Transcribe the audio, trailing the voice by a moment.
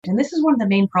And this is one of the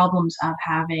main problems of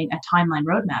having a timeline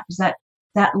roadmap is that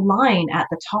that line at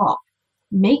the top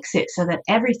makes it so that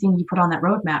everything you put on that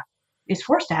roadmap is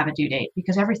forced to have a due date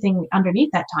because everything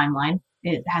underneath that timeline,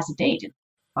 it has a date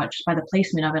just by the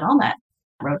placement of it on that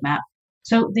roadmap.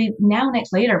 So the now,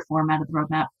 next, later format of the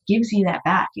roadmap gives you that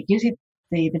back. It gives you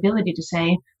the ability to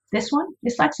say, this one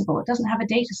is flexible. It doesn't have a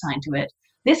date assigned to it.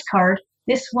 This card,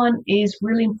 this one is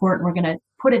really important. We're going to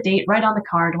put a date right on the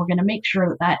card. We're going to make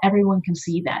sure that everyone can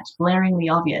see that. It's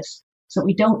blaringly obvious so that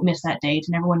we don't miss that date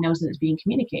and everyone knows that it's being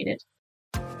communicated.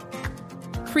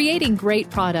 Creating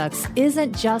great products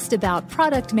isn't just about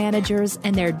product managers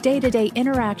and their day-to-day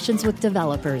interactions with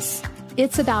developers.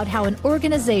 It's about how an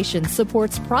organization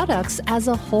supports products as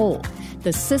a whole,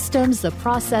 the systems, the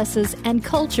processes, and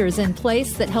cultures in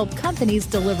place that help companies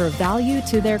deliver value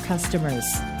to their customers.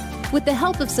 With the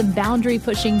help of some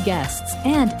boundary-pushing guests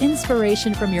and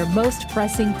inspiration from your most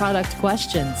pressing product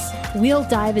questions, we'll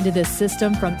dive into this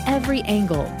system from every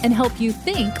angle and help you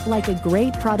think like a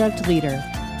great product leader.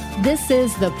 This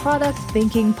is the Product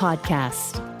Thinking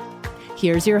Podcast.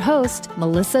 Here's your host,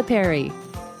 Melissa Perry.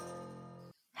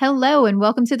 Hello, and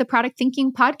welcome to the Product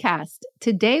Thinking Podcast.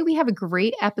 Today, we have a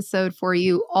great episode for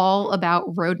you all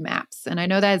about roadmaps. And I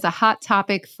know that is a hot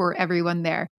topic for everyone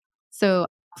there. So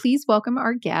please welcome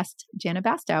our guest, Janna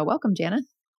Bastow. Welcome, Janna.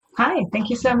 Hi, thank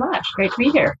you so much. Great to be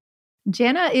here.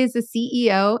 Janna is the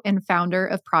CEO and founder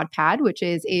of ProdPad, which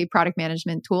is a product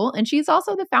management tool. And she's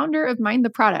also the founder of Mind the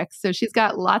Product. So she's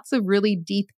got lots of really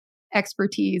deep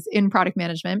expertise in product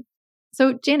management.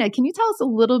 So Janna, can you tell us a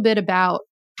little bit about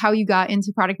how you got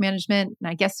into product management? And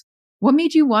I guess what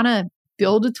made you want to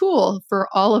build a tool for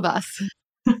all of us?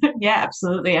 Yeah,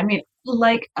 absolutely. I mean,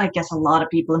 like I guess a lot of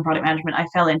people in product management, I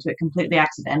fell into it completely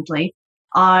accidentally.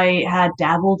 I had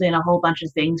dabbled in a whole bunch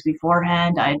of things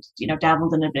beforehand. I'd,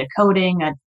 dabbled in a bit of coding.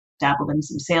 I'd dabbled in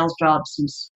some sales jobs, some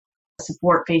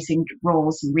support-facing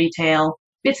roles, some retail,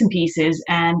 bits and pieces.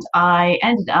 And I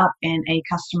ended up in a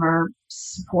customer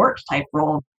support type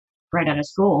role right out of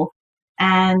school.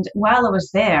 And while I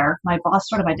was there, my boss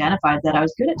sort of identified that I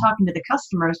was good at talking to the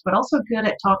customers, but also good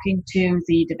at talking to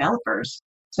the developers.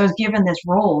 So I was given this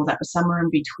role that was somewhere in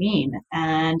between,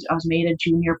 and I was made a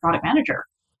junior product manager.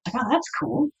 Like, oh, that's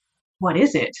cool. What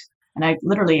is it? And I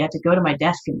literally had to go to my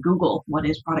desk and Google what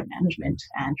is product management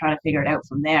and try to figure it out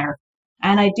from there.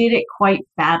 And I did it quite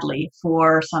badly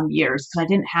for some years because I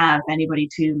didn't have anybody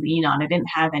to lean on. I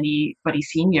didn't have anybody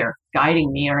senior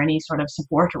guiding me or any sort of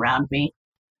support around me.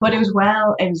 But it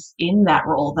was in that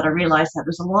role that I realized that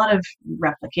there's a lot of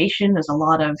replication. There's a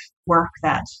lot of work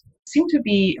that seemed to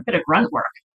be a bit of grunt work.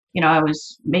 I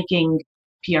was making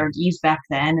PRDs back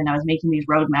then, and I was making these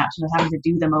roadmaps, and I was having to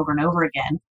do them over and over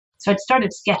again. So I'd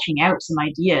started sketching out some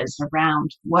ideas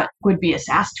around what would be a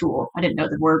SaaS tool. I didn't know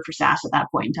the word for SaaS at that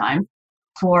point in time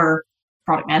for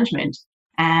product management,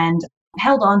 and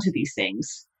held on to these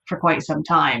things for quite some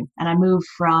time. And I moved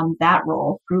from that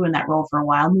role, grew in that role for a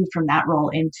while, moved from that role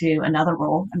into another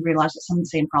role and realized that some of the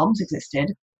same problems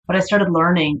existed. But I started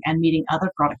learning and meeting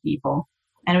other product people.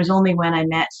 And it was only when I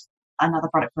met another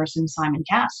product person, Simon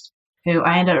Cast, who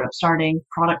I ended up starting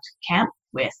Product Camp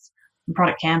with. And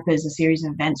Product Camp is a series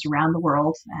of events around the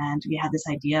world. And we had this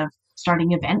idea of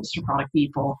starting events for product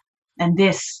people. And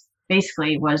this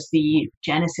basically was the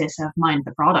genesis of Mind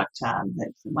the Product.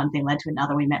 One thing led to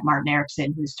another. We met Martin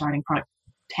Erickson, who's starting Product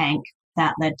Tank.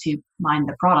 That led to Mind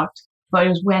the Product. But it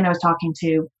was when I was talking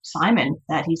to Simon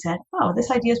that he said, oh,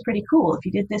 this idea is pretty cool. If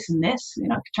you did this and this, it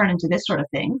could turn into this sort of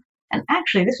thing. And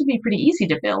actually, this would be pretty easy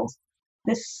to build.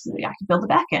 I could build a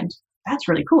back end. That's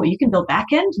really cool. You can build back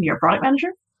end and you're a product manager?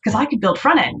 Because I could build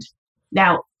front end.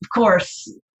 Now, of course,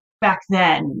 back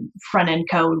then, front end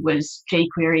code was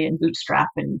jQuery and Bootstrap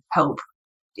and Hope.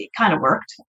 It kind of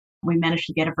worked. We managed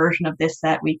to get a version of this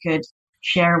that we could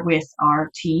share with our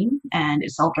team, and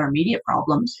it solved our immediate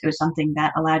problems. It was something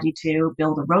that allowed you to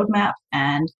build a roadmap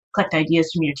and collect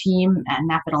ideas from your team and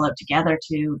map it all out together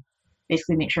to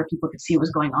basically make sure people could see what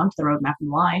was going on to the roadmap and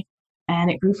why.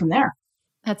 And it grew from there.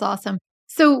 That's awesome.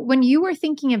 So when you were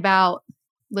thinking about,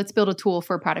 let's build a tool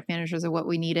for product managers or what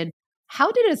we needed, how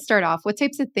did it start off? What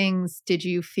types of things did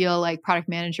you feel like product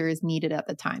managers needed at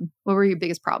the time? What were your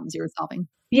biggest problems you were solving?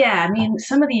 Yeah, I mean,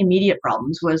 some of the immediate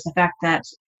problems was the fact that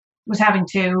I was having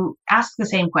to ask the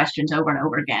same questions over and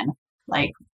over again.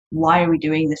 Like, why are we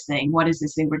doing this thing? What is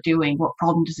this thing we're doing? What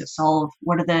problem does it solve?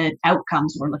 What are the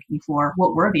outcomes we're looking for?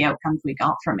 What were the outcomes we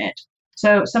got from it?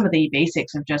 So some of the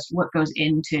basics of just what goes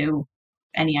into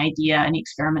any idea, any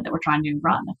experiment that we're trying to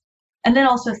run. And then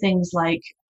also things like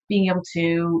being able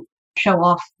to show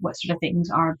off what sort of things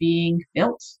are being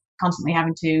built, constantly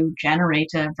having to generate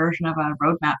a version of a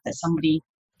roadmap that somebody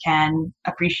can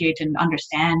appreciate and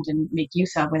understand and make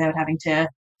use of without having to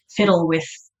fiddle with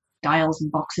dials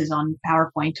and boxes on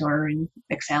PowerPoint or in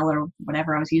Excel or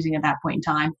whatever I was using at that point in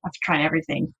time. I've tried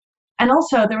everything. And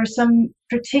also, there were some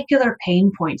particular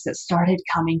pain points that started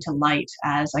coming to light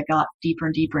as I got deeper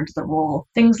and deeper into the role.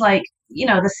 Things like,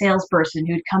 the salesperson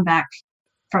who'd come back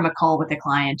from a call with a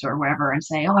client or wherever and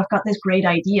say, oh, I've got this great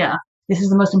idea. This is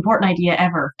the most important idea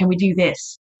ever. Can we do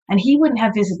this? And he wouldn't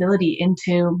have visibility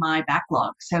into my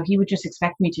backlog. So he would just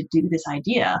expect me to do this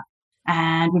idea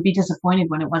and would be disappointed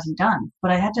when it wasn't done.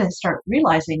 But I had to start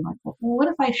realizing, like, well, what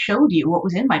if I showed you what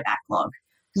was in my backlog?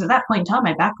 Because at that point in time,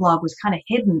 my backlog was kind of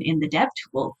hidden in the dev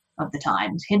tool of the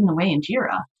time. It was hidden away in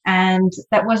Jira. And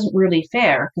that wasn't really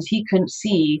fair because he couldn't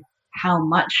see how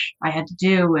much I had to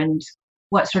do and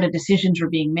what sort of decisions were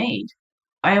being made.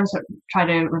 I also try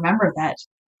to remember that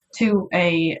to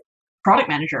a product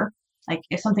manager, like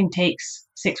if something takes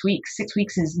 6 weeks, 6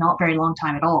 weeks is not very long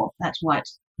time at all. That's what,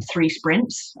 3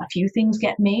 sprints, a few things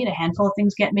get made, a handful of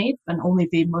things get made, and only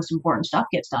the most important stuff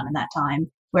gets done in that time.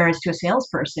 Whereas to a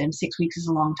salesperson, 6 weeks is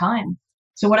a long time.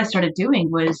 So what I started doing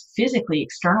was physically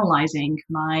externalizing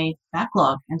my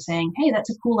backlog and saying, hey, that's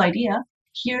a cool idea.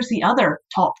 Here's the other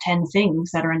top 10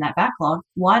 things that are in that backlog.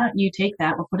 Why don't you take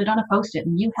that or put it on a Post-it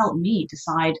and you help me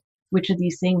decide which of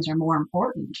these things are more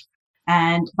important?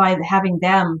 And by having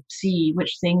them see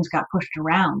which things got pushed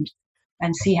around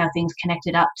and see how things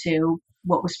connected up to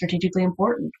what was strategically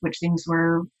important, which things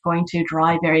were going to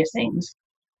drive various things,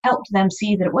 helped them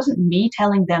see that it wasn't me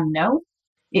telling them no,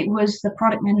 it was the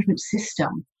product management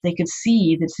system. They could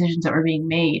see the decisions that were being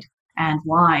made and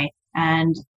why,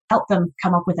 and help them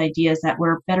come up with ideas that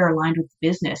were better aligned with the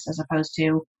business as opposed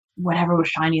to whatever was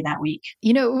shiny that week.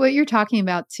 What you're talking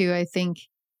about too, I think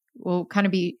will kind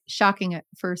of be shocking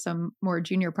for some more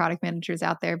junior product managers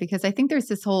out there, because I think there's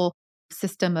this whole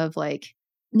system of like,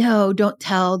 no, don't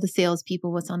tell the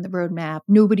salespeople what's on the roadmap.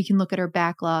 Nobody can look at our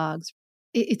backlogs.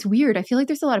 It's weird. I feel like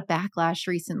there's a lot of backlash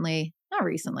recently, not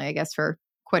recently, I guess for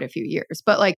quite a few years,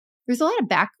 but like there's a lot of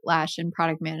backlash in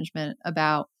product management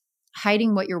about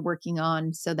hiding what you're working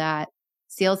on so that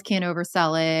sales can't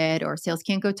oversell it or sales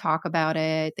can't go talk about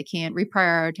it. They can't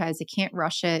reprioritize. They can't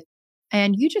rush it.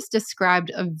 And you just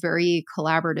described a very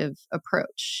collaborative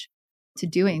approach to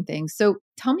doing things. So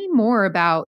tell me more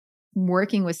about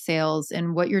working with sales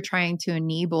and what you're trying to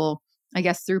enable, I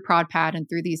guess, through ProdPad and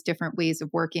through these different ways of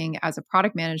working as a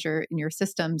product manager in your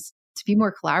systems to be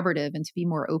more collaborative and to be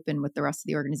more open with the rest of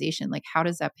the organization. Like, how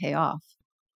does that pay off?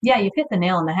 Yeah, you've hit the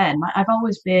nail on the head. I've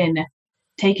always been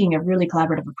taking a really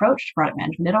collaborative approach to product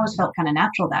management. It always felt kind of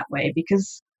natural that way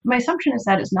because my assumption is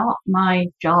that it's not my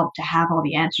job to have all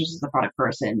the answers as the product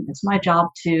person. It's my job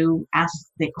to ask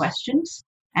the questions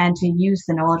and to use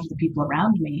the knowledge of the people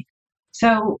around me.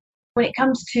 So when it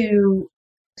comes to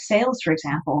sales, for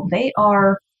example, they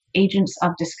are agents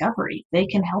of discovery. They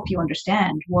can help you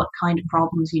understand what kind of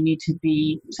problems you need to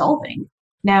be solving.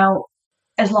 Now,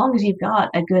 as long as you've got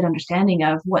a good understanding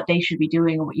of what they should be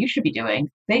doing or what you should be doing,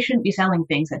 they shouldn't be selling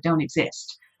things that don't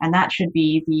exist. And that should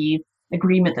be the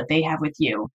agreement that they have with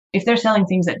you. If they're selling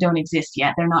things that don't exist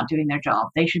yet, they're not doing their job.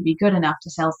 They should be good enough to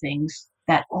sell things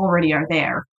that already are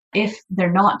there. If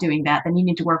they're not doing that, then you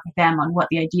need to work with them on what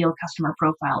the ideal customer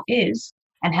profile is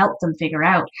and help them figure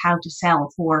out how to sell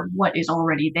for what is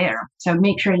already there. So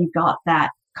make sure you've got that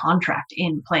contract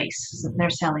in place so that they're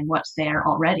selling what's there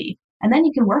already. And then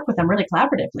you can work with them really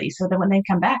collaboratively so that when they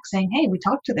come back saying, hey, we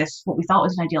talked to this, what we thought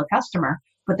was an ideal customer,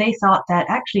 but they thought that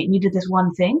actually it needed this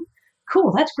one thing.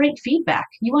 Cool, that's great feedback.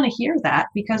 You want to hear that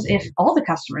because if all the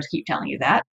customers keep telling you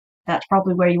that, that's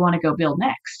probably where you want to go build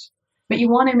next. But you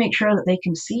want to make sure that they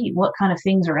can see what kind of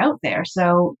things are out there.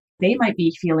 So they might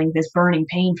be feeling this burning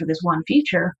pain for this one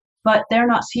feature, but they're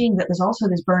not seeing that there's also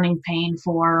this burning pain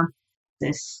for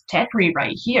this tech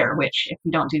rewrite here, which if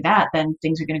you don't do that, then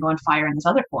things are going to go on fire in this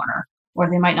other corner. Or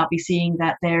they might not be seeing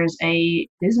that there's a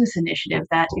business initiative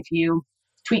that if you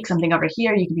tweak something over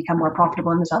here, you can become more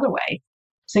profitable in this other way.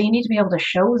 So you need to be able to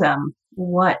show them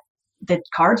what the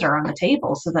cards are on the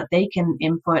table so that they can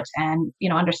input and,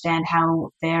 understand how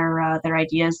their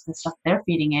ideas, the stuff they're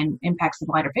feeding in impacts the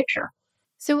wider picture.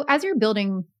 So as you're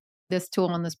building this tool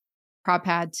on this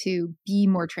ProdPad to be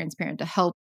more transparent, to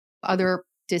help other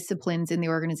disciplines in the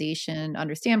organization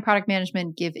understand product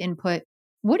management, give input,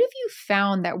 what have you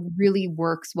found that really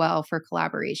works well for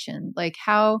collaboration? Like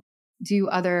how do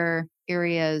other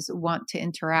areas want to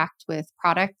interact with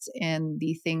products and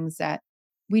the things that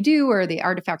we do or the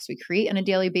artifacts we create on a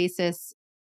daily basis?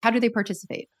 How do they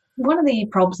participate? One of the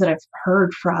problems that I've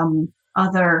heard from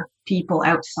other people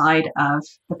outside of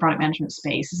the product management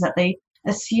space is that they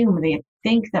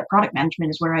think that product management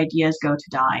is where ideas go to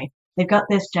die. They've got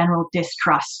this general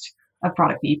distrust of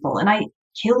product people. And it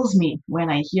kills me when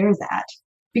I hear that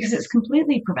because it's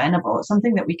completely preventable. It's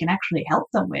something that we can actually help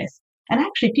them with. And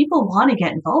actually, people want to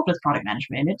get involved with product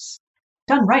management. It's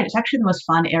done right. It's actually the most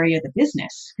fun area of the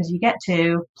business because you get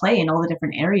to play in all the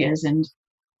different areas and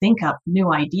think up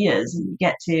new ideas, and you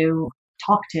get to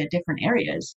talk to different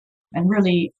areas and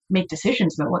really make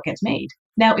decisions about what gets made.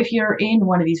 Now, if you're in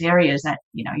one of these areas that,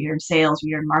 you're in sales or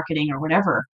you're in marketing or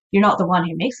whatever, you're not the one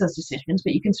who makes those decisions,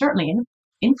 but you can certainly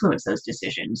influence those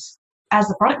decisions as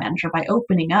the product manager by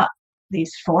opening up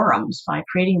these forums, by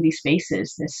creating these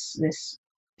spaces, this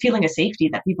feeling of safety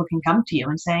that people can come to you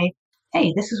and say,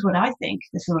 hey, this is what I think.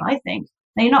 This is what I think.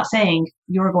 Now, you're not saying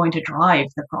you're going to drive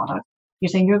the product. You're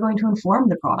saying you're going to inform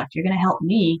the product. You're going to help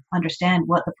me understand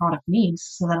what the product needs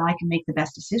so that I can make the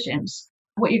best decisions.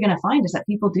 What you're going to find is that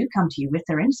people do come to you with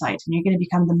their insights, and you're going to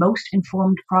become the most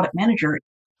informed product manager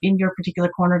in your particular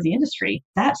corner of the industry.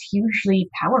 That's hugely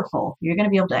powerful. You're going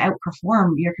to be able to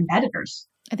outperform your competitors.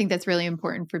 I think that's really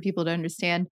important for people to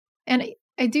understand. And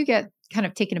I do get kind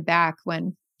of taken aback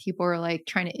when people are like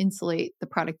trying to insulate the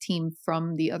product team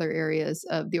from the other areas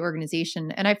of the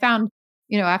organization. And I found,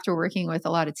 after working with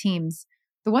a lot of teams,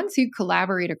 the ones who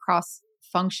collaborate across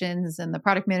functions and the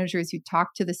product managers who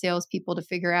talk to the salespeople to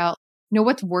figure out,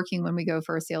 what's working when we go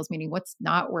for a sales meeting, what's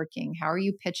not working, how are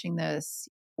you pitching this?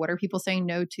 What are people saying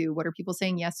no to? What are people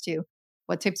saying yes to?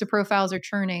 What types of profiles are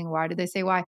churning? Why did they say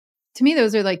why? To me,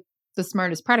 those are like the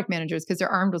smartest product managers because they're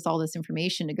armed with all this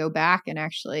information to go back and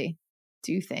actually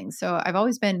do things. So I've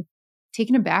always been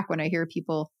taken aback when I hear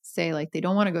people say like they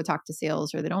don't want to go talk to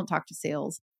sales or they don't talk to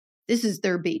sales. This is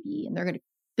their baby and they're going to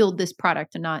build this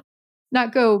product and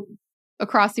not go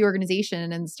across the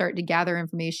organization and start to gather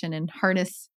information and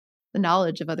harness the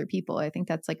knowledge of other people. I think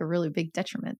that's like a really big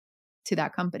detriment to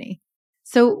that company.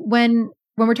 So when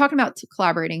we're talking about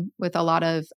collaborating with a lot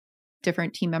of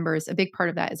different team members, a big part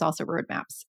of that is also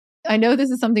roadmaps. I know this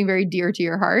is something very dear to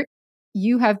your heart.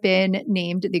 You have been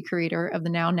named the creator of the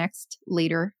Now, Next,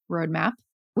 Later roadmap,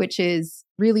 which is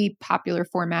really popular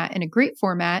format and a great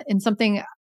format and something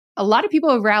a lot of people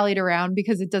have rallied around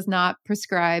because it does not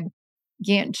prescribe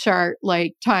Gantt chart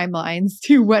like timelines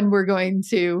to when we're going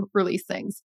to release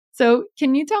things. So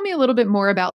can you tell me a little bit more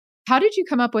about how did you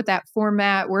come up with that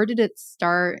format? Where did it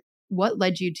start? What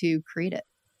led you to create it?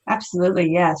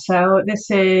 Absolutely, yeah. So this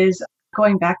is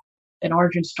going back an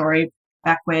origin story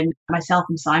back when myself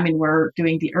and Simon were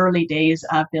doing the early days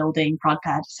of building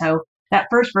ProdPad. So that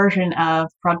first version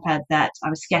of ProdPad that I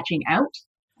was sketching out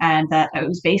and that it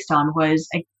was based on was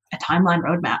a timeline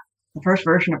roadmap. The first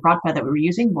version of ProdPad that we were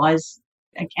using was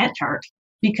a Gantt chart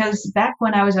because back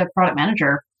when I was a product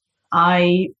manager,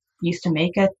 I used to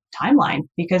make a timeline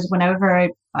because whenever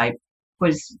I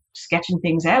was sketching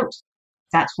things out,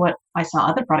 that's what I saw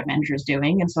other product managers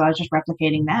doing. And so I was just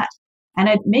replicating that. And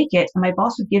I'd make it, and my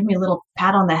boss would give me a little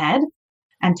pat on the head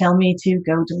and tell me to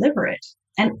go deliver it.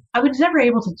 And I was never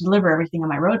able to deliver everything on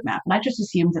my roadmap. And I just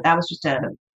assumed that was just a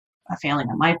failing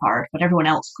on my part, but everyone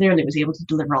else clearly was able to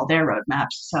deliver all their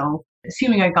roadmaps. So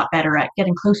assuming I got better at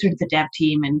getting closer to the dev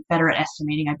team and better at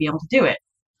estimating, I'd be able to do it.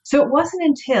 So it wasn't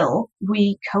until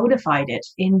we codified it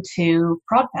into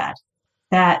ProdPad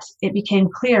that it became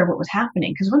clear what was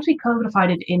happening. Because once we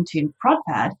codified it into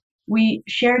ProdPad, we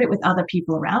shared it with other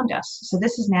people around us. So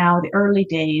this is now the early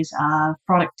days of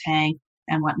Product Tank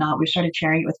and whatnot. We started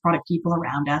sharing it with product people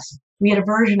around us. We had a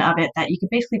version of it that you could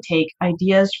basically take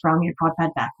ideas from your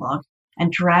ProdPad backlog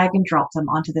and drag and drop them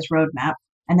onto this roadmap.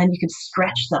 And then you could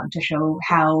stretch them to show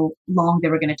how long they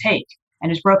were going to take.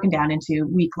 And it's broken down into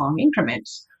week-long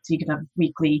increments. So you could have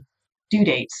weekly due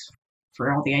dates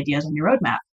for all the ideas on your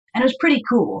roadmap. And it was pretty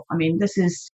cool. I mean, this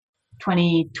is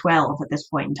 2012 at this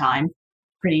point in time.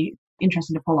 Pretty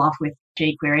interesting to pull off with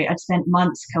jQuery. I'd spent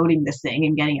months coding this thing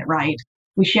and getting it right.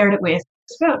 We shared it with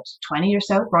about 20 or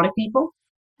so product people,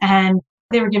 and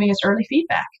they were giving us early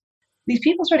feedback. These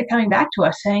people started coming back to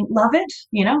us saying, love it,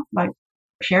 I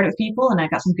shared it with people and I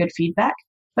got some good feedback.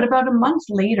 But about a month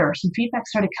later, some feedback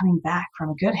started coming back from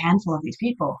a good handful of these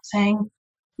people saying,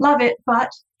 love it, but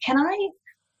can I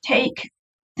take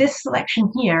this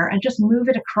selection here and just move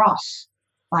it across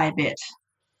by a bit?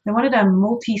 They wanted a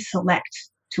multi-select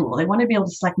tool. They wanted to be able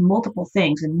to select multiple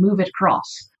things and move it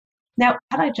across. Now,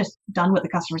 had I just done what the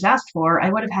customers asked for, I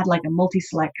would have had like a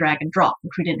multi-select drag and drop,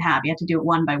 which we didn't have. You had to do it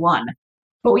one by one.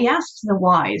 But we asked the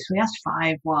whys. We asked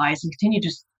 5 whys and continued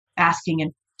just asking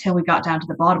until we got down to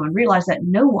the bottom and realized that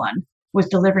no one was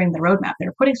delivering the roadmap. They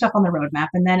were putting stuff on the roadmap,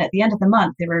 and then at the end of the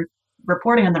month, they were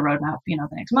reporting on the roadmap, the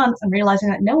next month, and realizing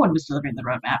that no one was delivering the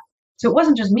roadmap. So it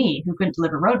wasn't just me who couldn't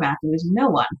deliver roadmap. It was no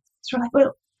one. So we're like,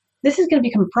 well, this is going to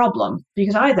become a problem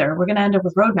because either we're going to end up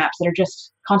with roadmaps that are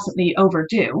just constantly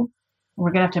overdue, and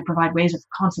we're going to have to provide ways of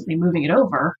constantly moving it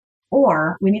over,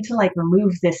 or we need to like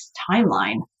remove this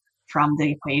timeline from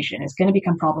the equation. It's going to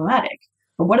become problematic.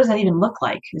 But what does that even look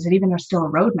like? Is it even still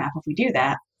a roadmap if we do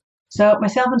that? So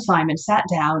myself and Simon sat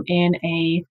down in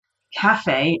a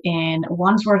cafe in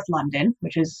Wandsworth, London,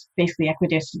 which is basically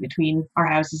equidistant between our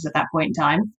houses at that point in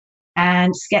time,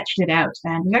 and sketched it out.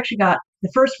 And we've actually got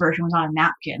the first version was on a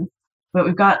napkin, but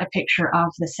we've got a picture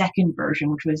of the second version,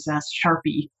 which was a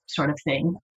Sharpie sort of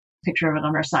thing, picture of it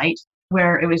on our site,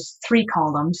 where it was 3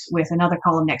 columns with another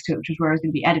column next to it, which is where it was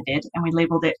going to be edited. And we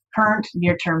labeled it current,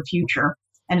 near term, future.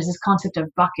 And it's this concept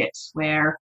of buckets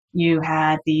where you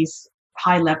had these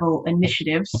high level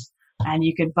initiatives and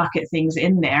you could bucket things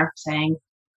in there saying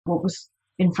what was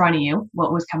in front of you,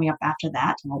 what was coming up after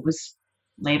that, and what was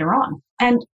later on.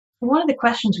 And one of the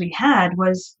questions we had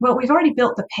was, well, we've already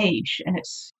built the page and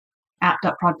it's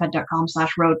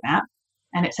app.prodpad.com/roadmap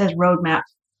and it says roadmap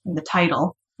in the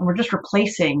title, and we're just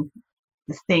replacing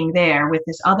the thing there with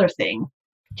this other thing.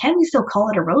 Can we still call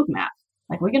it a roadmap?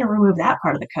 Like, we're going to remove that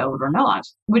part of the code or not?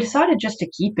 We decided just to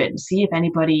keep it and see if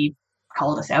anybody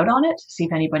called us out on it, see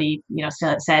if anybody,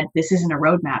 said, this isn't a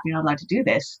roadmap, you're not allowed to do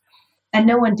this. And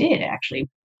no one did, actually.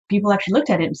 People actually looked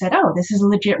at it and said, oh, this is a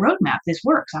legit roadmap. This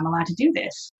works. I'm allowed to do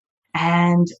this.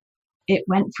 And it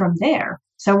went from there.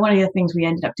 So one of the things we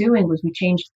ended up doing was we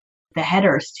changed the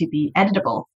headers to be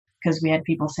editable, because we had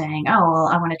people saying, oh, well,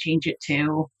 I want to change it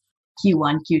to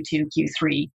Q1, Q2,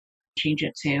 Q3, change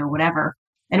it to whatever.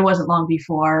 And it wasn't long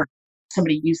before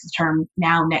somebody used the term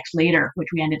now, next, later, which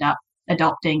we ended up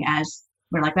adopting as,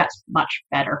 we're like, that's much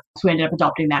better. So we ended up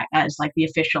adopting that as like the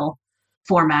official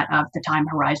format of the time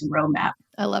horizon roadmap.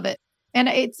 I love it. And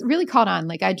it's really caught on.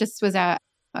 Like, I just was at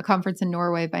a conference in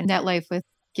Norway by NetLife with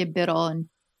Gib Biddle, and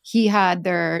he had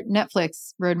their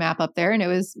Netflix roadmap up there, and it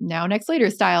was now, next, later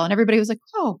style. And everybody was like,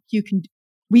 oh,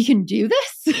 we can do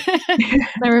this. And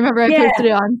I remember I posted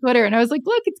it on Twitter and I was like,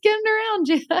 look, it's getting around,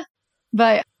 Janna.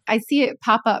 But I see it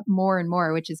pop up more and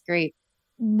more, which is great.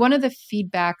 One of the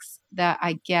feedbacks that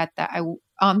I get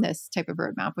on this type of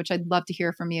roadmap, which I'd love to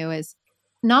hear from you, is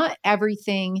not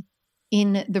everything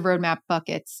in the roadmap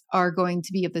buckets are going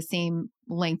to be of the same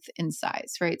length and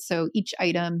size, right? So each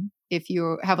item, if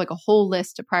you have like a whole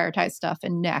list to prioritize stuff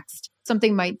and next,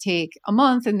 something might take a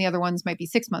month and the other ones might be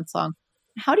 6 months long.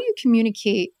 How do you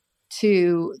communicate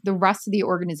to the rest of the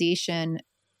organization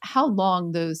how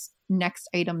long those next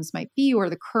items might be or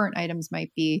the current items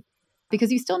might be?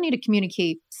 Because you still need to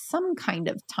communicate some kind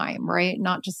of time, right?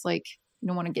 Not just like, you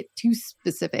don't want to get too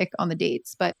specific on the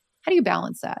dates, but how do you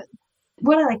balance that?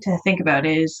 What I like to think about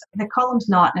is the columns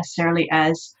not necessarily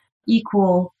as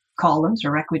equal columns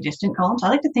or equidistant columns. I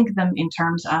like to think of them in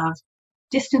terms of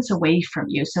distance away from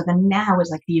you. So the now is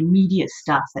like the immediate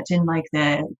stuff that's in like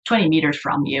the 20 meters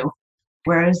from you,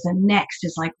 whereas the next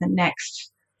is like the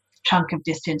next chunk of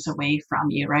distance away from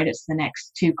you, right? It's the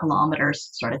next 2 kilometers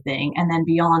sort of thing. And then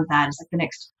beyond that is like the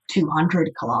next 200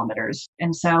 kilometers.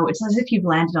 And so it's as if you've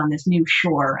landed on this new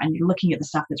shore and you're looking at the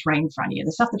stuff that's right in front of you.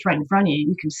 The stuff that's right in front of you,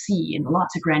 you can see in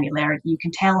lots of granularity. You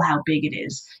can tell how big it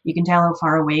is. You can tell how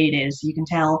far away it is. You can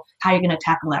tell how you're going to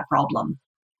tackle that problem.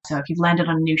 So if you've landed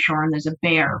on a new shore and there's a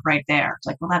bear right there, it's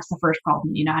like, well, that's the first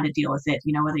problem. You know how to deal with it.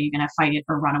 You know whether you're going to fight it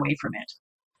or run away from it.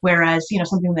 Whereas,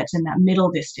 something that's in that middle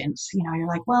distance, you're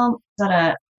like, well, is that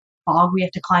a bog we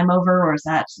have to climb over? Or is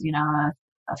that,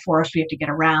 a forest we have to get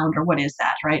around? Or what is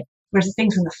that, right? Whereas the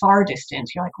things in the far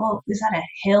distance, you're like, well, is that a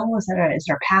hill? Is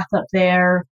there a path up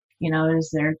there? Is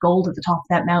there gold at the top of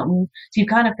that mountain? So you've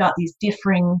kind of got these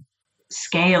differing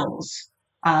scales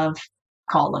of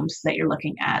columns that you're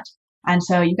looking at. And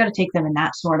so you've got to take them in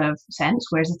that sort of sense,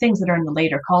 whereas the things that are in the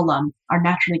later column are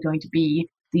naturally going to be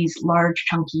these large,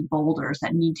 chunky boulders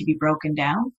that need to be broken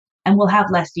down and will have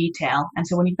less detail. And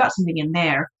so when you've got something in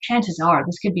there, chances are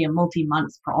this could be a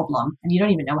multi-month problem and you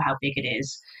don't even know how big it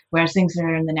is. Whereas things that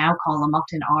are in the now column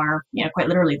often are, quite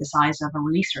literally the size of a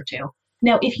release or two.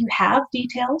 Now, if you have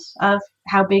details of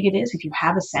how big it is, if you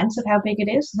have a sense of how big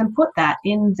it is, then put that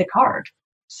in the card.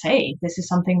 Say, this is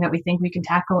something that we think we can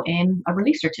tackle in a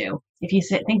release or two. If you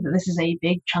think that this is a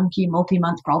big, chunky,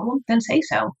 multi-month problem, then say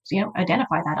so. So,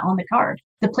 identify that on the card.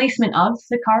 The placement of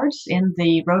the cards in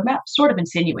the roadmap sort of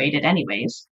insinuated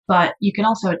anyways, but you can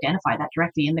also identify that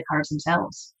directly in the cards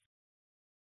themselves.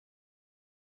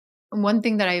 One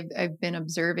thing that I've been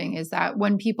observing is that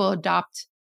when people adopt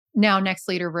now, next,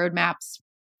 later roadmaps,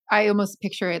 I almost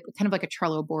picture it kind of like a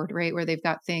Trello board, right? Where they've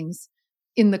got things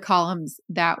in the columns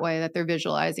that way that they're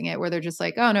visualizing it, where they're just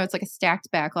like, oh no, it's like a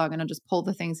stacked backlog and I'll just pull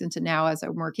the things into now as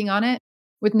I'm working on it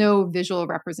with no visual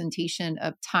representation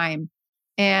of time.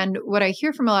 And what I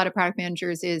hear from a lot of product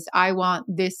managers is, I want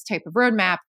this type of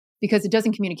roadmap because it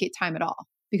doesn't communicate time at all,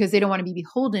 because they don't want to be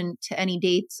beholden to any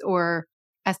dates or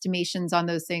estimations on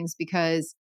those things,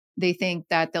 because they think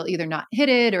that they'll either not hit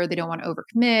it, or they don't want to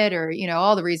overcommit, or,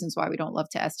 all the reasons why we don't love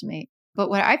to estimate. But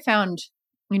what I found,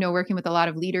 working with a lot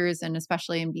of leaders, and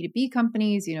especially in B2B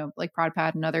companies, like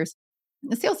ProdPad and others,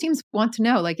 the sales teams want to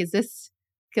know, like, is this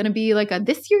going to be like a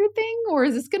this year thing, or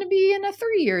is this going to be in a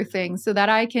 3-year thing, so that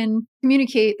I can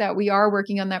communicate that we are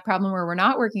working on that problem, or we're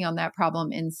not working on that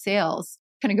problem in sales.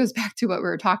 Kind of goes back to what we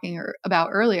were talking about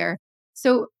earlier.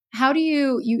 So how do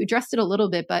you addressed it a little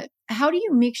bit, but how do you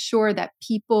make sure that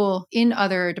people in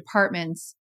other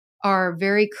departments are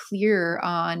very clear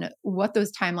on what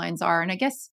those timelines are? And I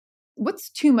guess, what's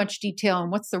too much detail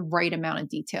and what's the right amount of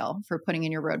detail for putting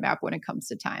in your roadmap when it comes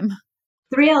to time?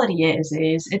 The reality is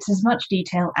it's as much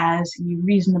detail as you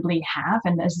reasonably have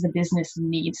and as the business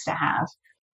needs to have.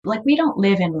 Like, we don't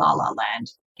live in la la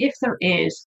land. If there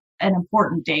is an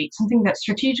important date, something that's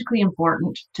strategically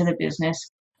important to the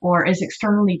business or is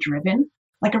externally driven,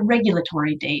 like a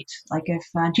regulatory date, like if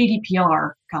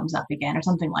GDPR comes up again or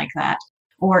something like that,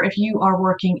 or if you are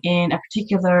working in a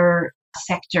particular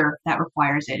sector that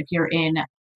requires it, if you're in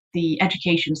the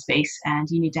education space and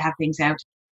you need to have things out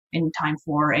in time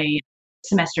for a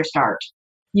semester start,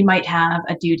 you might have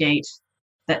a due date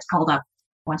that's called up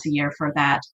once a year for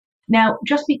that. Now,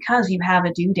 just because you have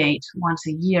a due date once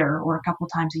a year or a couple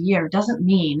times a year doesn't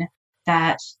mean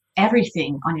that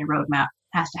everything on your roadmap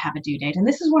has to have a due date. And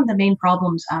this is one of the main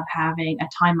problems of having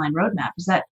a timeline roadmap, is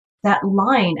that that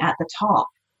line at the top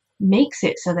makes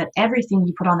it so that everything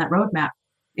you put on that roadmap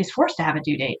is forced to have a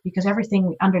due date, because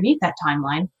everything underneath that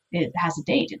timeline, it has a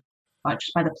date,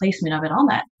 just by the placement of it on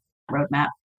that roadmap.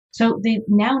 So the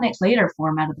now, next, later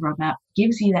format of the roadmap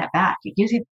gives you that back. It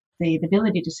gives you the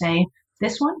ability to say,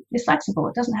 this one is flexible.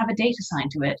 It doesn't have a date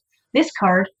assigned to it. This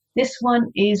card, this one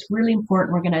is really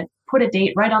important. We're going to put a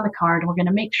date right on the card, and we're going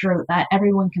to make sure that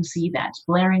everyone can see that. It's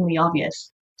blaringly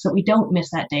obvious, so we don't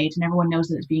miss that date and everyone knows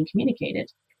that it's being communicated.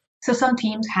 So some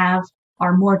teams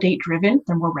are more date driven.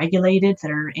 They're more regulated.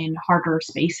 They're in harder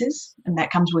spaces, and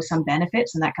that comes with some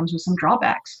benefits and that comes with some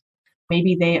drawbacks.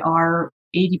 Maybe they are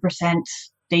 80%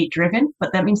 date driven,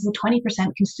 but that means the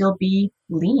 20% can still be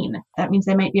lean. That means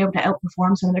they might be able to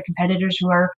outperform some of their competitors who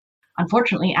are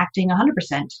unfortunately acting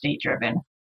 100% date driven.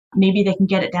 Maybe they can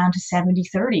get it down to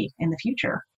 70-30 in the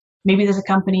future. Maybe there's a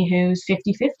company who's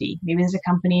 50-50. Maybe there's a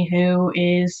company who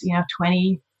is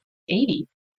 20-80.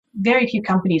 Very few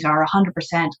companies are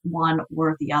 100% one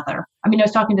or the other. I mean, I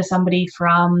was talking to somebody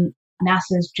from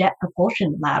NASA's Jet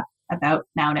Propulsion Lab about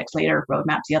now, next, later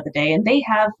roadmaps the other day, and they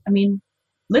have,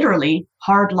 literally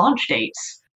hard launch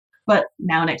dates, but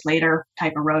now, next, later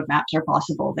type of roadmaps are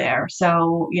possible there.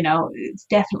 So, it's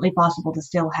definitely possible to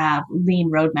still have lean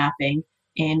road mapping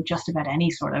in just about any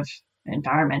sort of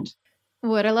environment.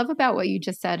 What I love about what you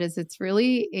just said is it's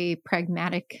really a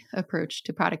pragmatic approach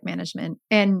to product management.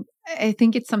 And I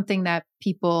think it's something that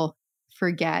people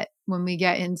forget when we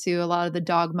get into a lot of the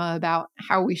dogma about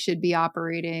how we should be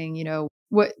operating,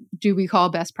 what do we call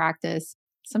best practice?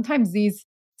 Sometimes these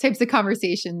types of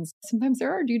conversations, sometimes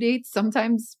there are due dates.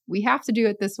 Sometimes we have to do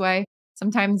it this way.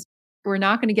 Sometimes we're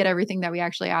not going to get everything that we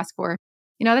actually ask for.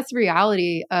 That's the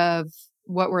reality of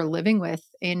what we're living with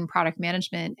in product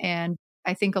management. And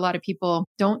I think a lot of people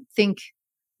don't think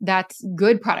that's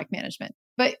good product management.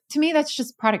 But to me, that's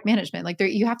just product management. Like,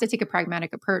 you have to take a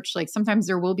pragmatic approach. Like, sometimes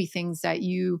there will be things that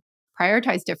you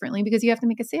prioritize differently because you have to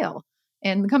make a sale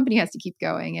and the company has to keep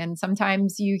going. And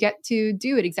sometimes you get to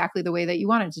do it exactly the way that you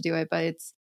wanted to do it, but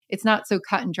it's not so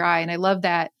cut and dry. And I love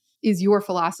that is your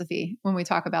philosophy when we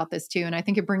talk about this too. And I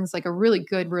think it brings like a really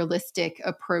good, realistic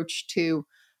approach to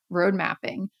road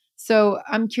mapping. So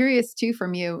I'm curious too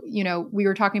from you, we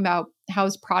were talking about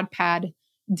how's ProdPad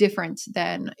different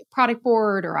than Product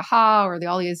Board or AHA or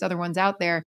all these other ones out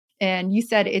there. And you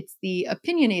said it's the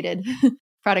opinionated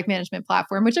product management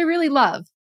platform, which I really love.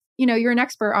 You're an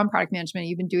expert on product management.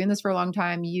 You've been doing this for a long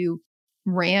time. You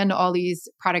ran all these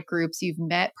product groups. You've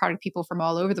met product people from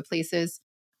all over the places.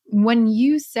 When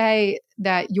you say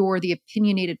that you're the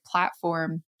opinionated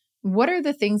platform, what are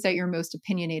the things that you're most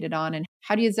opinionated on, and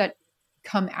how does that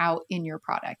come out in your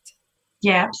product?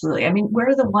 Yeah, absolutely.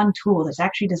 We're the one tool that's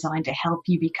actually designed to help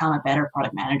you become a better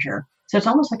product manager. So it's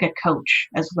almost like a coach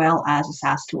as well as a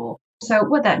SaaS tool. So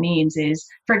what that means is,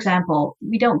 for example,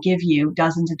 we don't give you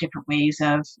dozens of different ways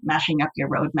of mashing up your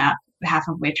roadmap, half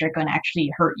of which are going to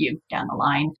actually hurt you down the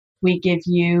line. We give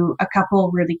you a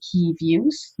couple really key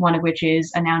views, one of which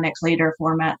is a now, next, later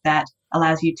format that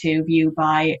allows you to view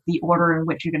by the order in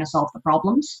which you're going to solve the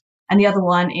problems. And the other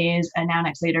one is a now,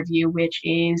 next, later view, which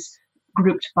is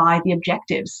grouped by the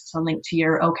objectives, so linked to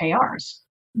your OKRs.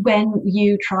 When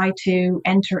you try to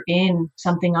enter in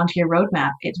something onto your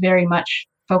roadmap, it very much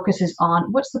focuses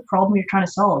on what's the problem you're trying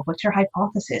to solve, what's your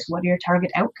hypothesis, what are your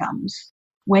target outcomes.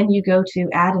 When you go to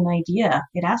add an idea,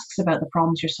 it asks about the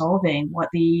problems you're solving, what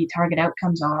the target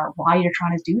outcomes are, why you're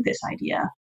trying to do this idea.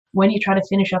 When you try to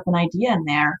finish up an idea in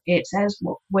there, it says,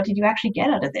 well, what did you actually get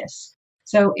out of this?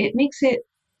 So it makes it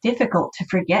difficult to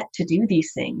forget to do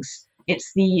these things.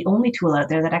 It's the only tool out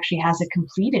there that actually has a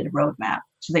completed roadmap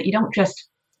so that you don't just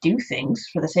do things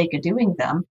for the sake of doing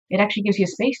them. It actually gives you a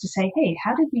space to say, hey,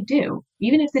 how did we do?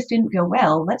 Even if this didn't go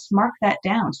well, let's mark that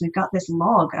down. So we've got this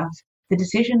log of the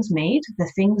decisions made,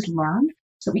 the things learned,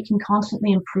 so we can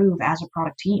constantly improve as a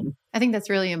product team. I think that's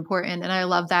really important. And I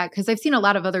love that because I've seen a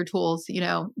lot of other tools,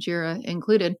 Jira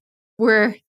included,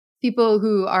 where people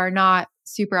who are not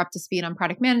super up to speed on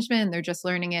product management, they're just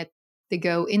learning it, they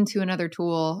go into another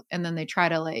tool and then they try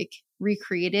to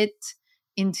recreate it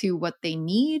into what they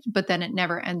need, but then it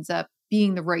never ends up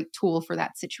being the right tool for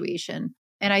that situation.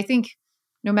 And I think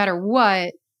no matter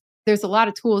what, there's a lot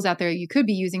of tools out there you could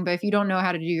be using, but if you don't know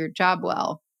how to do your job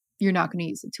well, you're not going to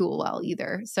use the tool well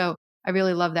either. So I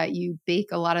really love that you bake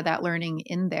a lot of that learning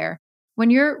in there. When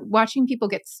you're watching people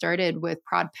get started with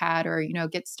ProdPad or,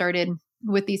 get started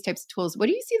with these types of tools, what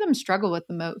do you see them struggle with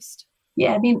the most?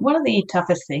 Yeah, I mean, one of the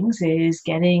toughest things is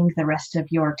getting the rest of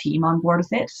your team on board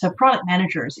with it. So product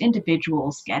managers,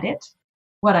 individuals get it.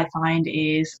 What I find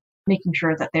is making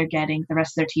sure that they're getting the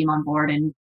rest of their team on board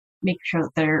and making sure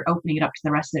that they're opening it up to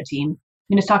the rest of their team.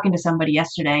 I was talking to somebody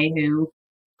yesterday who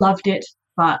loved it,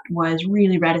 but was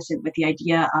really reticent with the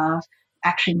idea of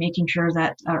actually making sure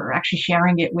that, or actually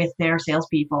sharing it with their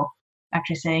salespeople,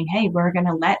 actually saying, hey, we're going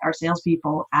to let our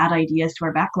salespeople add ideas to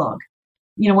our backlog.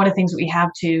 One of the things that we have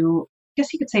to, I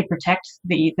guess you could say, protect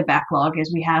the backlog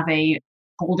is we have a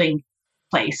holding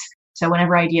place. So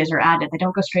whenever ideas are added, they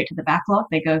don't go straight to the backlog.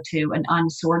 They go to an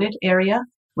unsorted area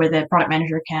where the product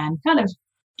manager can kind of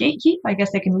gatekeep. I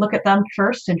guess they can look at them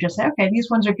first and just say, okay, these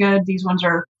ones are good, these ones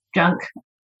are junk.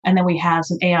 And then we have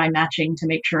some AI matching to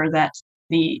make sure that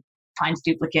the finds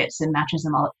duplicates and matches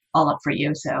them all up for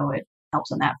you. So it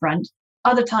helps on that front.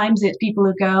 Other times it's people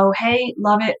who go, hey,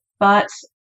 love it, but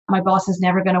my boss is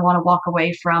never going to want to walk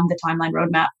away from the timeline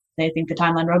roadmap. They think the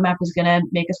timeline roadmap is going to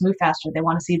make us move faster. They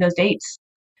want to see those dates.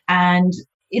 And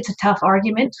it's a tough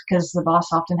argument because the boss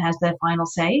often has the final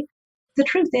say. The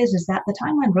truth is that the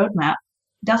timeline roadmap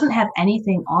doesn't have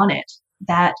anything on it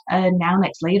that a now,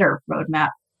 next, later roadmap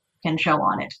can show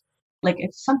on it.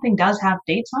 If something does have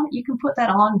dates on it, you can put that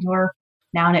on your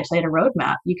now, next, later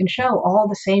roadmap. You can show all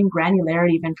the same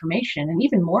granularity of information and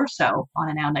even more so on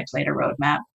a now, next, later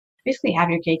roadmap. Basically have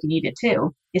your cake and eat it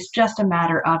too. It's just a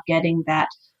matter of getting that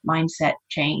mindset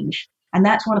change. And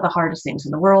that's one of the hardest things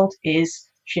in the world is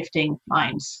shifting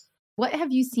minds. What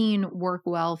have you seen work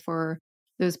well for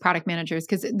those product managers?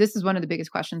 Because this is one of the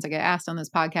biggest questions I get asked on this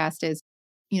podcast is,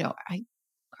 I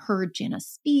heard Janna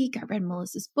speak, I read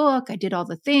Melissa's book, I did all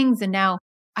the things, and now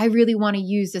I really want to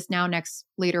use this now, next,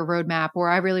 later roadmap,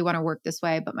 or I really want to work this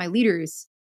way, but my leaders,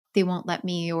 they won't let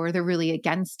me, or they're really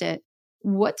against it.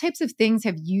 What types of things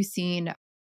have you seen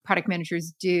product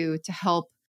managers do to help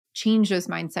change those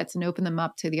mindsets and open them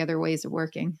up to the other ways of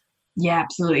working? Yeah,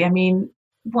 absolutely. I mean,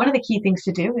 one of the key things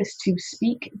to do is to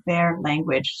speak their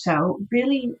language. So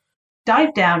really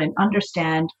dive down and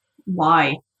understand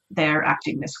why they're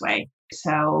acting this way.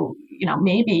 So,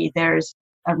 maybe there's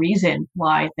a reason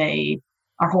why they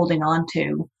are holding on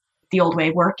to the old way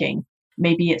of working.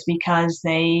 Maybe it's because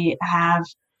they have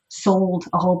sold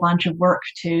a whole bunch of work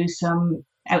to some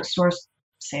outsourced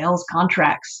sales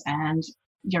contracts and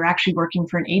you're actually working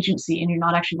for an agency and you're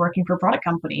not actually working for a product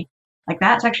company.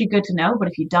 That's actually good to know. But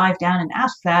if you dive down and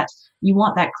ask that, you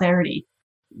want that clarity.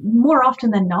 More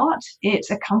often than not,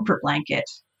 it's a comfort blanket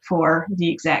for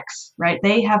the execs, right?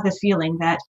 They have this feeling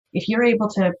that if you're able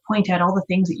to point out all the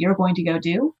things that you're going to go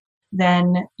do,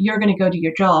 then you're going to go do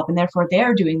your job. And therefore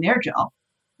they're doing their job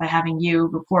by having you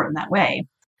report in that way.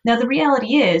 Now, the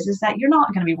reality is that you're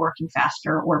not going to be working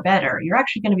faster or better. You're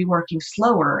actually going to be working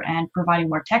slower and providing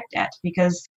more tech debt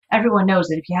because everyone knows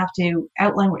that if you have to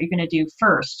outline what you're going to do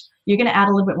first, you're going to add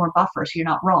a little bit more buffer so you're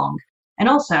not wrong. And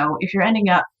also, if you're ending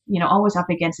up, always up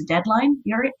against a deadline,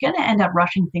 you're going to end up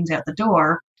rushing things out the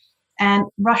door. And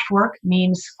rushed work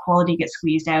means quality gets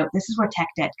squeezed out. This is where tech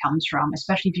debt comes from,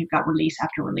 especially if you've got release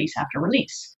after release after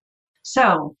release.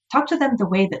 So talk to them the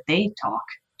way that they talk.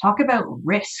 Talk about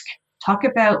risk. Talk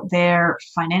about their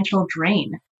financial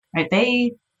drain, right?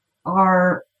 They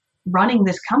are running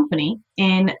this company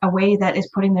in a way that is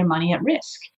putting their money at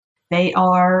risk. They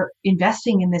are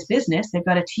investing in this business. They've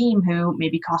got a team who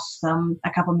maybe costs them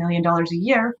a couple $1 million a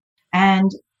year,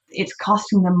 and it's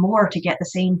costing them more to get the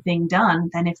same thing done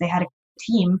than if they had a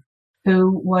team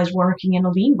who was working in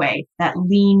a lean way. That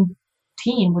lean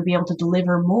team would be able to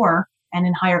deliver more and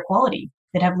in higher quality.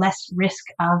 They'd have less risk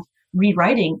of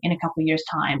rewriting in a couple of years'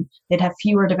 time. They'd have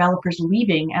fewer developers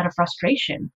leaving out of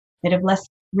frustration. They'd have less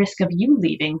risk of you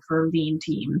leaving for a lean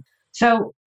team.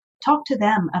 So talk to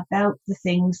them about the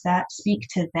things that speak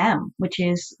to them, which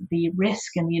is the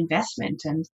risk and the investment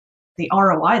and the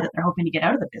ROI that they're hoping to get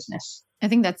out of the business. I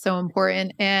think that's so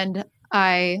important. And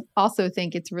I also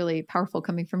think it's really powerful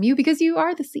coming from you because you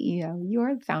are the CEO, you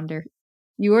are the founder,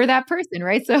 you are that person,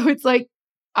 right? So it's like,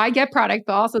 I get product,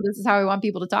 but also this is how I want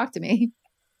people to talk to me.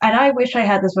 And I wish I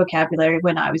had this vocabulary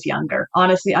when I was younger.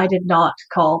 Honestly, I did not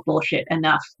call bullshit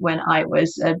enough when I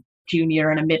was a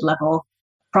junior and a mid-level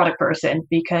product person,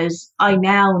 because I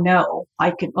now know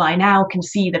I now can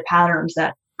see the patterns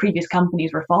that previous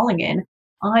companies were falling in.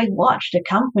 I watched a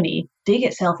company dig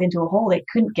itself into a hole it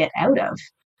couldn't get out of.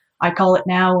 I call it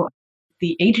now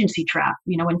the agency trap.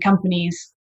 When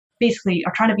companies basically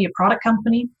are trying to be a product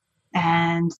company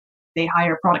and they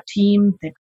hire a product team,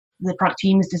 the product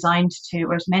team is designed to,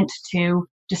 or is meant to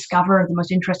discover the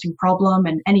most interesting problem.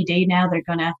 And any day now they're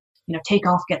going to, take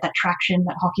off, get that traction,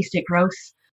 that hockey stick growth.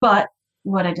 But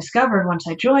what I discovered once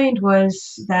I joined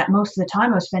was that most of the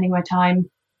time I was spending my time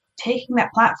taking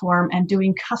that platform and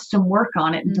doing custom work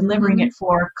on it and delivering it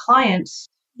for clients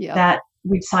that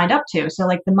we'd signed up to. So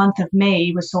like the month of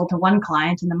May was sold to one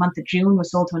client, and the month of June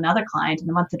was sold to another client, and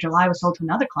the month of July was sold to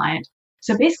another client.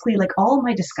 So basically, like, all of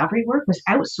my discovery work was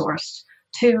outsourced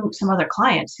to some other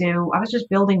clients who I was just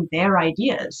building their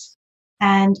ideas.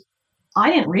 And I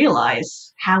didn't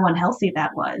realize how unhealthy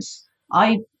that was.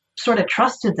 I sort of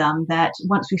trusted them that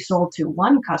once we sold to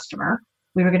one customer,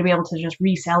 we were going to be able to just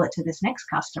resell it to this next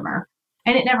customer.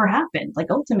 And it never happened.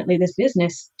 Like, ultimately, this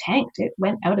business tanked. It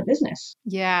went out of business.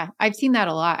 Yeah, I've seen that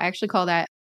a lot. I actually call that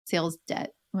sales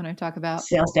debt when I talk about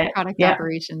sales debt, product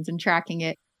operations and tracking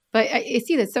it. But I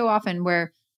see this so often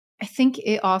where I think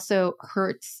it also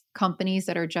hurts companies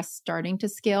that are just starting to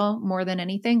scale more than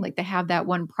anything. Like, they have that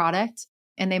one product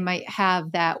and they might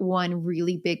have that one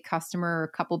really big customer or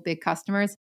a couple big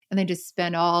customers, and they just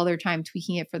spend all their time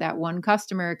tweaking it for that one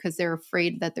customer because they're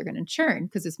afraid that they're going to churn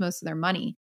because it's most of their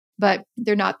money. But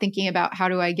they're not thinking about, how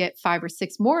do I get 5 or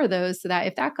 6 more of those so that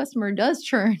if that customer does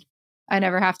churn, I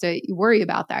never have to worry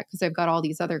about that because I've got all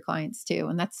these other clients too.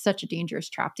 And that's such a dangerous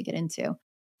trap to get into.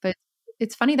 But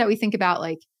it's funny that we think about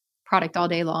like product all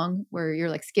day long, where you're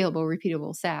like scalable,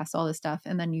 repeatable, SaaS, all this stuff,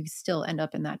 and then you still end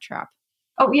up in that trap.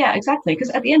 Oh, yeah, exactly. Because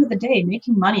at the end of the day,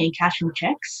 making money and cashing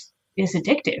checks is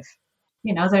addictive.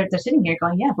 They're sitting here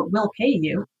going, yeah, but we'll pay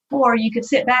you. Or you could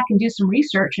sit back and do some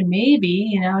research, and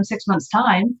maybe, in 6 months'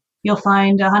 time, you'll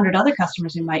find 100 other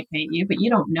customers who might pay you, but you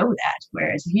don't know that.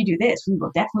 Whereas if you do this, we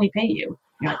will definitely pay you.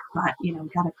 You're like, but, we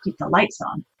got to keep the lights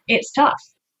on. It's tough.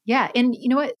 Yeah. And you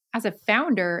know what? As a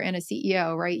founder and a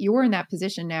CEO, right, you're in that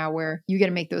position now where you got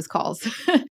to make those calls,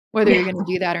 whether you're going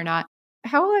to do that or not.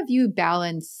 How have you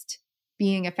balanced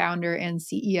being a founder and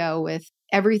CEO with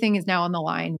everything is now on the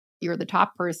line? You're the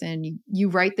top person. You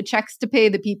write the checks to pay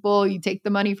the people. You take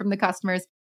the money from the customers.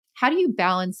 How do you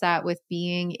balance that with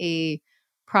being a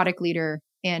product leader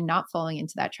and not falling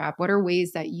into that trap? What are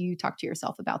ways that you talk to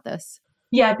yourself about this?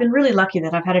 Yeah, I've been really lucky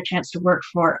that I've had a chance to work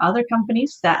for other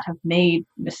companies that have made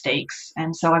mistakes.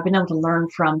 And so I've been able to learn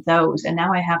from those. And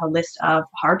now I have a list of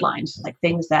hard lines, like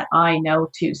things that I know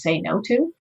to say no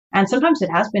to. And sometimes it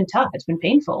has been tough. It's been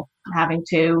painful having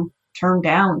to turn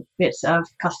down bits of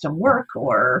custom work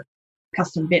or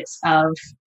custom bits of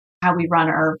how we run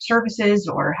our services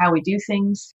or how we do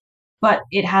things. But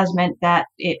it has meant that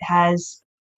it has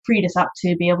freed us up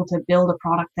to be able to build a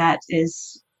product that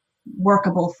is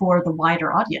workable for the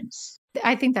wider audience.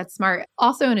 I think that's smart.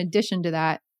 Also, in addition to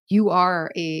that, you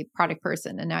are a product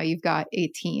person and now you've got a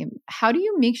team. How do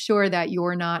you make sure that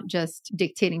you're not just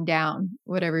dictating down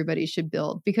what everybody should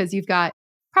build? Because you've got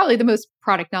probably the most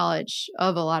product knowledge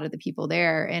of a lot of the people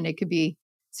there. And it could be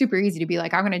super easy to be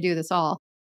like, I'm going to do this all.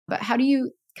 But how do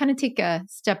you kind of take a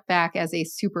step back as a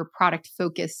super product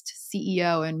focused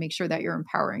CEO and make sure that you're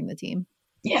empowering the team?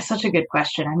 Yeah, such a good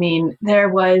question. I mean, there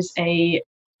was a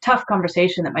tough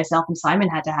conversation that myself and Simon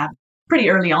had to have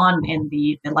pretty early on in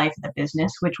the life of the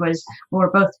business, which was, well,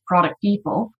 we're both product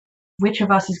people. Which of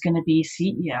us is going to be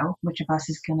CEO? Which of us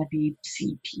is going to be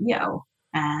CPO?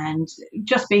 And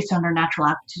just based on our natural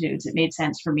aptitudes, it made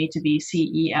sense for me to be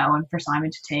CEO and for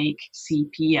Simon to take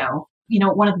CPO.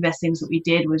 One of the best things that we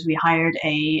did was we hired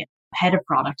a head of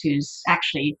product who's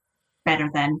actually better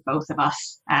than both of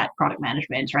us at product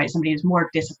management, right? Somebody who's more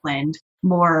disciplined,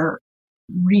 more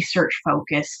research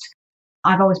focused.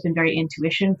 I've always been very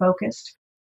intuition focused,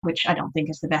 which I don't think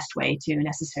is the best way to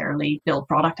necessarily build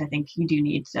product. I think you do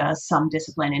need some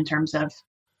discipline in terms of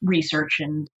research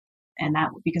and that,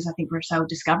 because I think we're so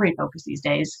discovery focused these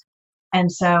days.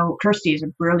 And so Kirsty is a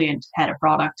brilliant head of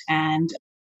product and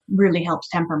really helps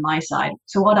temper my side.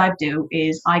 So what I do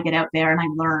is I get out there and I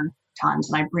learn tons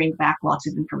and I bring back lots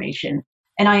of information.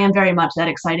 And I am very much that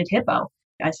excited hippo.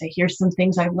 I say, here's some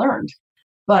things I've learned.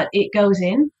 But it goes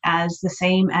in as the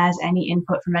same as any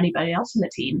input from anybody else in the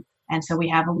team. And so we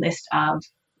have a list of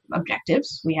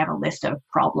objectives, we have a list of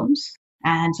problems.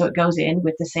 And so it goes in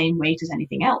with the same weight as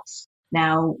anything else.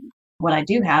 Now, what I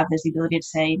do have is the ability to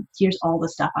say, here's all the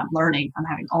stuff I'm learning. I'm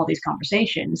having all these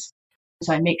conversations.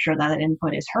 So I make sure that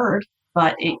input is heard,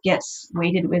 but it gets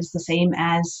weighted with the same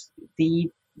as the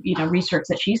research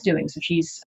that she's doing. So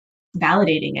she's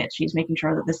validating it. She's making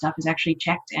sure that the stuff is actually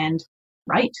checked and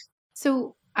right.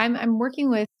 So I'm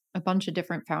working with a bunch of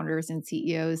different founders and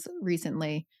CEOs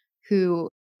recently who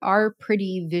are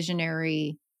pretty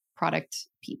visionary product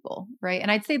people, right?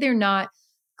 And I'd say they're not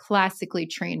classically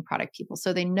trained product people.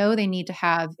 So they know they need to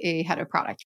have a head of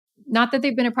product. Not that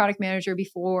they've been a product manager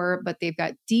before, but they've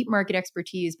got deep market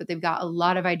expertise, but they've got a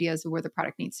lot of ideas of where the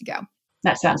product needs to go.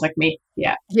 That sounds like me.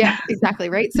 Yeah. Yeah, exactly.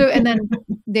 Right. So, and then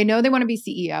they know they want to be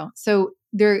CEO. So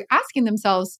they're asking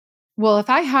themselves, well, if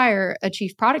I hire a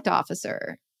chief product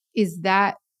officer, is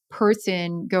that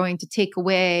person going to take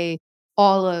away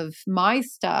all of my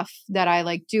stuff that I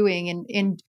like doing?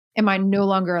 And am I no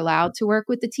longer allowed to work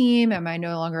with the team? Am I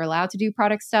no longer allowed to do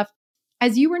product stuff?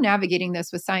 As you were navigating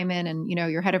this with Simon and,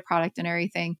 your head of product and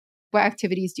everything, what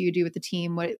activities do you do with the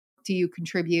team? What do you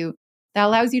contribute? That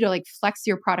allows you to like flex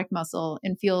your product muscle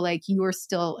and feel like you are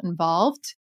still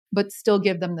involved, but still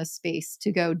give them the space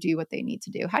to go do what they need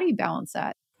to do. How do you balance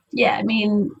that? Yeah, I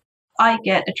mean, I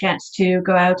get a chance to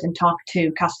go out and talk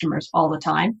to customers all the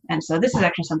time. And so this is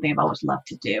actually something I've always loved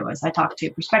to do. As I talk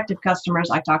to prospective customers,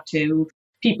 I talk to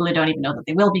people who don't even know that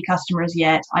they will be customers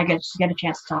yet. I get a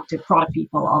chance to talk to product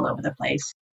people all over the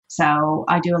place. So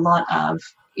I do a lot of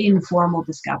informal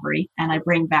discovery and I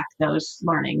bring back those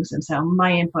learnings. And so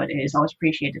my input is always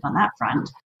appreciated on that front.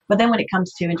 But then when it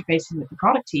comes to interfacing with the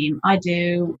product team, I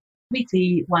do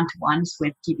weekly one-to-ones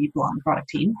with key people on the product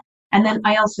team. And then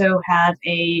I also have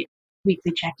a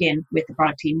weekly check-in with the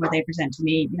product team where they present to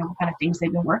me, what kind of things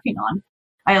they've been working on.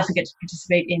 I also get to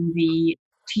participate in the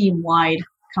team-wide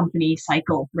company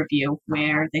cycle review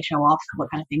where they show off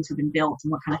what kind of things have been built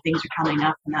and what kind of things are coming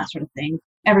up and that sort of thing.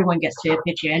 Everyone gets to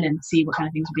pitch in and see what kind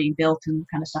of things are being built and what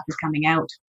kind of stuff is coming out.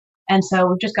 And so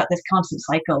we've just got this constant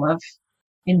cycle of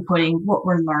inputting what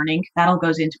we're learning. That all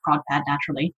goes into ProdPad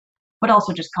naturally, but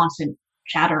also just constant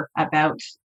chatter about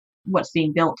what's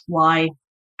being built, why,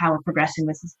 how we're progressing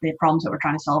with the problems that we're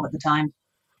trying to solve at the time.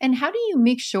 And how do you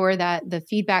make sure that the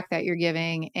feedback that you're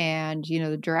giving and,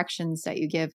 the directions that you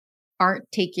give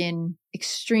aren't taken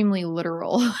extremely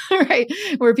literal, right?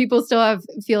 Where people still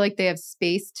feel like they have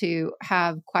space to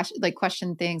have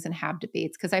question things and have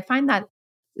debates. Because I find that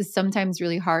is sometimes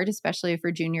really hard, especially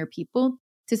for junior people,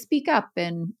 to speak up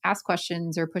and ask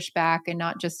questions or push back and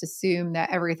not just assume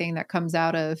that everything that comes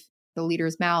out of the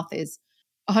leader's mouth is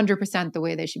 100% the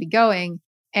way they should be going.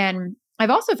 And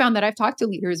I've also found that I've talked to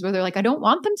leaders where they're like, I don't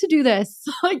want them to do this.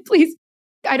 Like, please,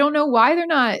 I don't know why they're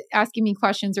not asking me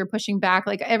questions or pushing back.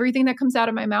 Like everything that comes out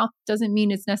of my mouth doesn't mean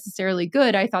it's necessarily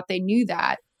good. I thought they knew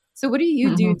that. So what do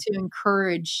you do to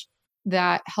encourage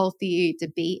that healthy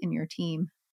debate in your team?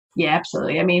 Yeah,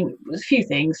 absolutely. I mean, there's a few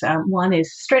things. One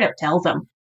is straight up tell them.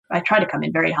 I try to come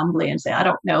in very humbly and say, I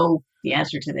don't know the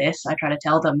answer to this. I try to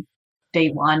tell them day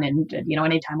one. And,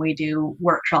 anytime we do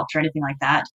workshops or anything like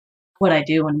that, what I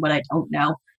do and what I don't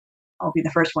know, I'll be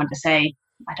the first one to say,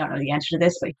 I don't know the answer to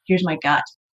this, but here's my gut.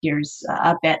 Here's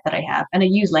a bet that I have. And I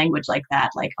use language like that.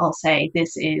 Like I'll say,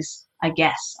 this is a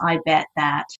guess. I bet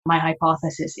that my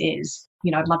hypothesis is,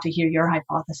 I'd love to hear your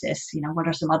hypothesis. What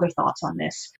are some other thoughts on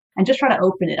this? And just try to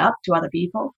open it up to other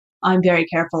people. I'm very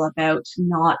careful about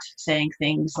not saying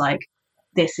things like,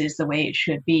 this is the way it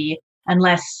should be,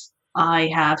 unless I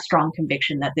have strong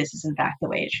conviction that this is in fact the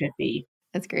way it should be.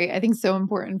 That's great. I think so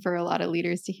important for a lot of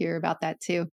leaders to hear about that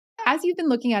too. As you've been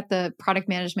looking at the product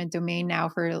management domain now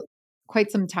for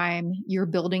quite some time, you're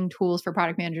building tools for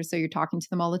product managers, so you're talking to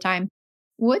them all the time.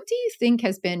 What do you think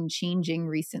has been changing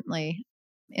recently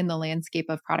in the landscape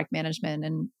of product management,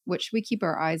 and what should we keep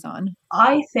our eyes on?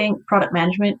 I think product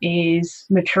management is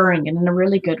maturing in a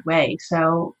really good way.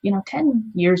 So,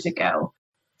 10 years ago,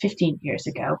 15 years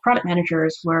ago, product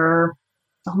managers were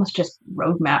almost just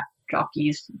roadmap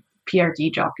jockeys,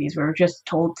 PRD jockeys. We were just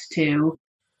told to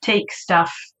take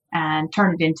stuff and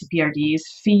turn it into PRDs,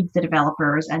 feed the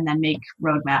developers, and then make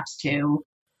roadmaps to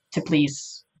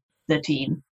please the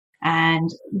team. And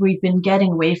we've been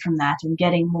getting away from that and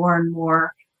getting more and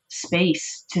more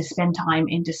space to spend time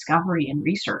in discovery and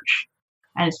research.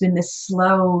 And it's been this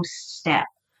slow step.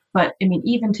 But I mean,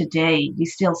 even today, you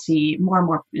still see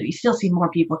more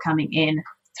people coming in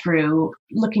through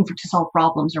looking to solve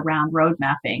problems around road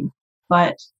mapping.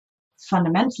 But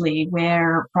fundamentally,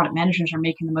 where product managers are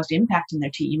making the most impact in their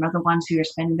team are the ones who are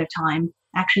spending their time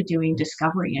actually doing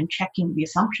discovery and checking the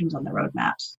assumptions on the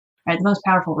roadmaps. Right? The most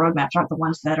powerful roadmaps aren't the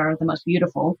ones that are the most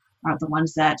beautiful, aren't the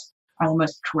ones that are the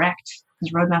most correct,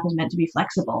 because roadmap is meant to be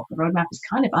flexible. The roadmap is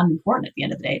kind of unimportant at the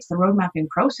end of the day. It's the road mapping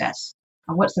process.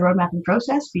 And what's the road mapping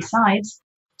process besides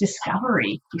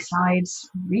discovery, besides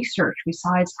research,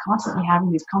 besides constantly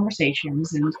having these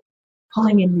conversations and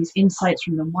pulling in these insights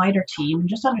from the wider team and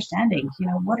just understanding,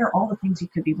 what are all the things you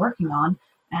could be working on,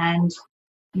 and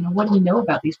what do you know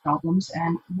about these problems,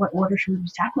 and what order should we be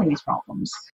tackling these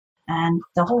problems? And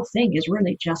the whole thing is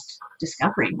really just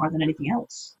discovery more than anything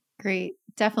else. Great.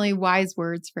 Definitely wise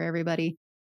words for everybody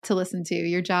to listen to.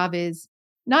 Your job is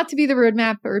not to be the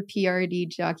roadmap or PRD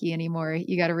jockey anymore.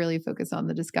 You got to really focus on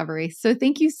the discovery. So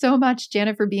thank you so much,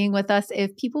 Janna, for being with us.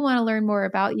 If people want to learn more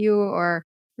about you or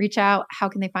reach out, how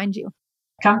can they find you?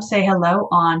 Come say hello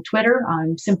on Twitter.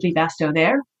 I'm simply Bastow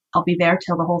there. I'll be there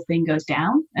till the whole thing goes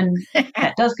down. And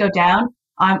that does go down.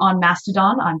 I'm on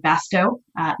Mastodon. I'm Bastow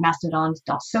at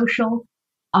mastodon.social.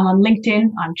 I'm on LinkedIn.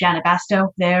 I'm Janna Bastow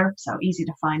there, so easy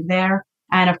to find there.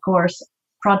 And of course,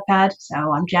 ProdPad. So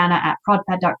I'm Janna at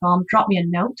prodpad.com. Drop me a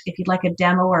note if you'd like a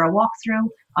demo or a walkthrough.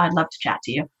 I'd love to chat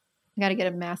to you. I got to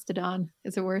get a Mastodon.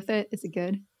 Is it worth it? Is it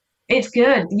good? It's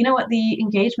good. You know what? The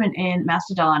engagement in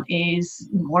Mastodon is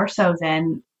more so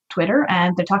than Twitter,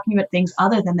 and they're talking about things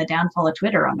other than the downfall of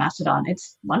Twitter on Mastodon.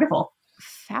 It's wonderful.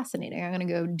 Fascinating. I'm going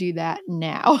to go do that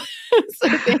now. So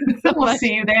thanks so we'll much.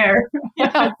 see you there.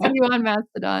 Yeah, I'll see you on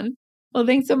Mastodon. Well,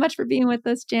 thanks so much for being with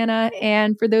us, Janna.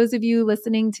 And for those of you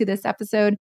listening to this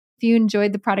episode, if you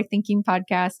enjoyed the Product Thinking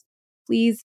podcast,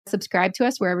 please subscribe to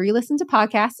us wherever you listen to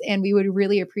podcasts. And we would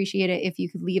really appreciate it if you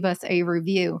could leave us a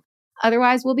review.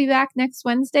 Otherwise, we'll be back next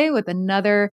Wednesday with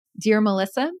another Dear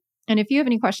Melissa. And if you have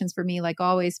any questions for me, like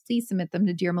always, please submit them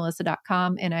to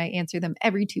dearmelissa.com and I answer them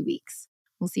every 2 weeks.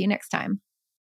 We'll see you next time.